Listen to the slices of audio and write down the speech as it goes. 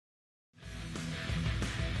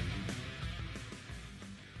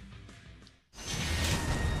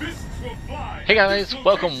Hey guys,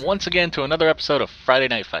 welcome once again to another episode of Friday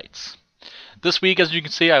Night Fights. This week, as you can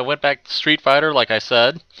see, I went back to Street Fighter, like I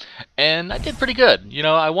said, and I did pretty good. You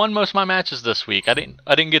know, I won most of my matches this week. I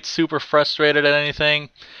didn't get super frustrated at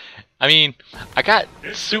anything. I mean, I got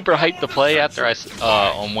super hyped to play after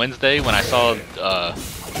on Wednesday when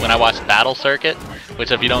I watched Battle Circuit,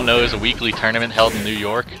 which, if you don't know, is a weekly tournament held in New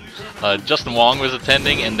York. Justin Wong was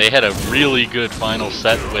attending, and they had a really good final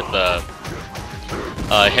set with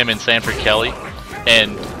him and Sanford Kelly.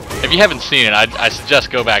 And if you haven't seen it, I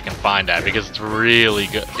suggest go back and find that because it's really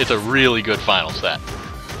good. It's a really good final set.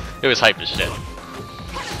 It was hype as shit.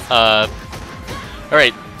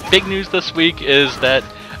 Alright, big news this week is that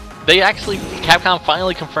Capcom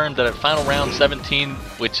finally confirmed that at Final Round 17,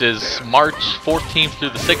 which is March 14th through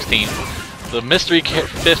the 16th, the mystery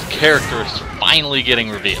fifth character is finally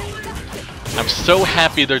getting revealed. I'm so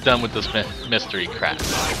happy they're done with this mystery crap.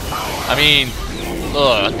 I mean,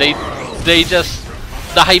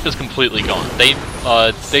 the hype is completely gone.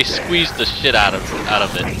 They squeezed the shit out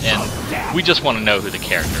of it, and we just want to know who the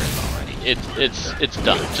character is already. It's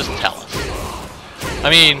done. Just tell us. I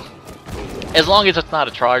mean, as long as it's not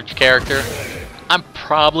a charged character, I'm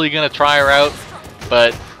probably gonna try her out,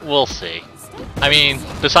 but we'll see. I mean,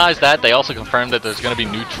 besides that, they also confirmed that there's gonna be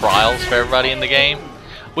new trials for everybody in the game,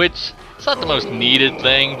 which it's not the most needed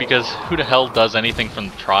thing because who the hell does anything from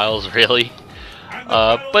the trials, really?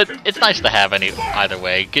 But it's nice to have either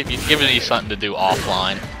way. Giving you something to do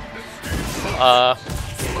offline.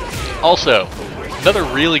 Also, another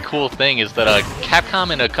really cool thing is that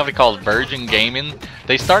Capcom and a company called Virgin Gaming,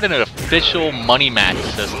 they started an official money match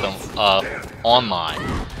system online.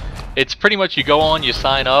 It's pretty much you go on, you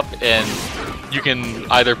sign up, and you can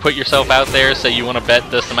either put yourself out there, say you want to bet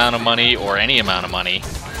this amount of money or any amount of money,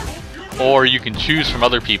 or you can choose from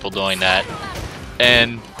other people doing that,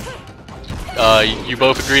 and you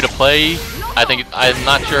both agree to play. I'm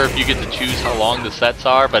not sure if you get to choose how long the sets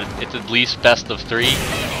are, but it's at least best of 3.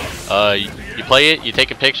 You play it, you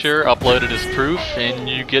take a picture, upload it as proof, and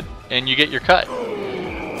you get your cut.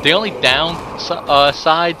 The only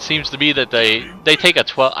downside seems to be that they take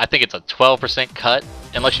I think it's a 12% cut,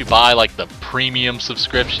 unless you buy like the premium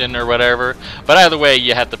subscription or whatever. But either way,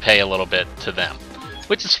 you have to pay a little bit to them,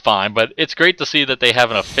 which is fine, but it's great to see that they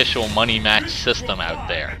have an official money match system out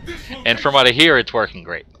there. And from what I hear, it's working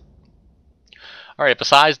great. Alright,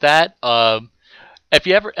 besides that,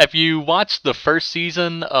 if you watched the first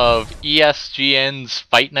season of ESGN's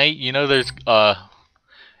Fight Night, you know there's going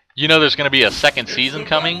to be a second season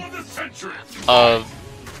coming.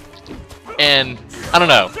 And I don't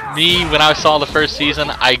know, when I saw the first season,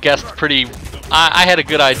 I guessed I had a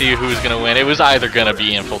good idea who was going to win. It was either going to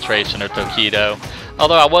be Infiltration or Tokido.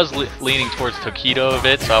 Although I was leaning towards Tokido a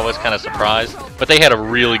bit, so I was kind of surprised. But they had a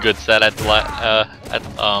really good set at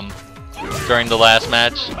during the last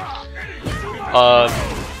match.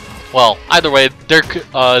 Well, either way,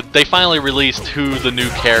 they finally released who the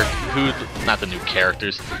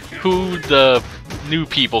new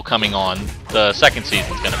people coming on the second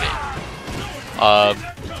season is going to be.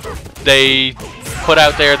 They put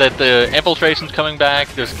out there that the Infiltration's coming back.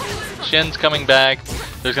 There's Shin's coming back.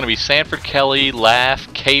 There's going to be Sanford Kelly, Laugh,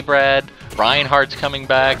 K-Brad, Reinhardt's coming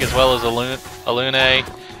back, as well as Alune,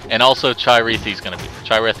 and also Chairithi's going to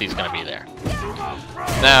be there.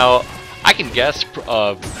 Now, I can guess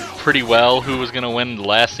pretty well who was going to win the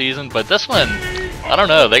last season, but this one, I don't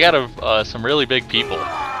know. They got some really big people,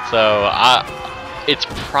 so it's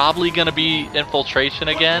probably going to be Infiltration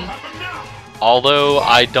again. Although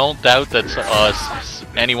I don't doubt that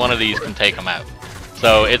any one of these can take them out.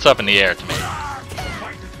 So it's up in the air to me.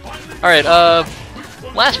 Alright,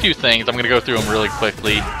 last few things, I'm going to go through them really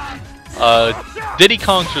quickly. Diddy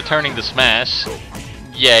Kong's returning to Smash.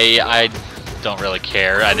 Yay, I don't really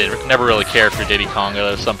care. I never really cared for Diddy Kong,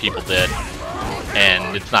 although some people did.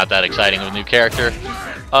 And it's not that exciting of a new character.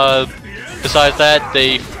 Besides that,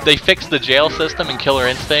 they fixed the jail system in Killer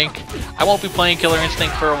Instinct. I won't be playing Killer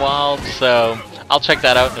Instinct for a while, so I'll check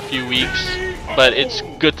that out in a few weeks. But it's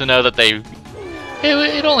good to know that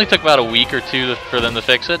it only took about a week or two for them to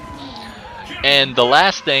fix it. And the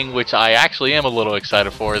last thing, which I actually am a little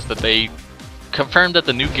excited for, is that they confirmed that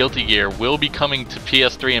the new Guilty Gear will be coming to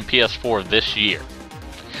PS3 and PS4 this year.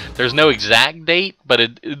 There's no exact date, but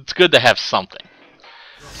it's good to have something.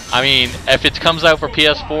 I mean, if it comes out for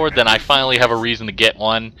PS4, then I finally have a reason to get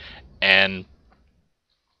one, and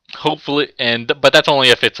hopefully, but that's only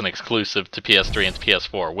if it's an exclusive to PS3 and to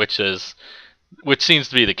PS4, which seems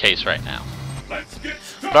to be the case right now. But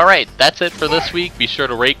alright, that's it for this week. Be sure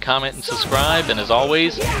to rate, comment, and subscribe, and as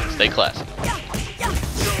always, stay classy.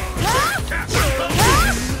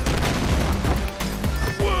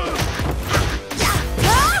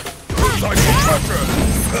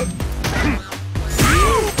 Let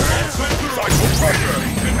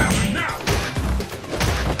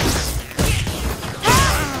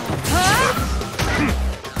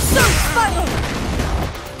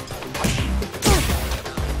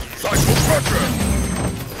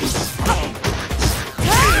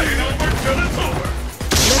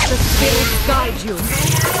the spirits guide you.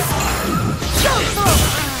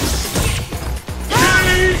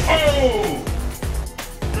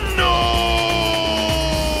 No!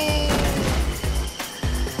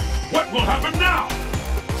 What will happen now?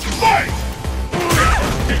 Fight!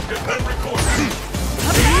 Independent recording.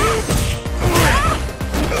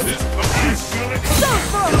 This police unit.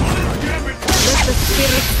 Let the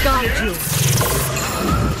spirits guide you.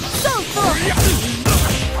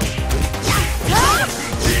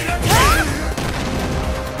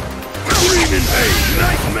 Screaming pain,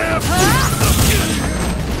 nightmare!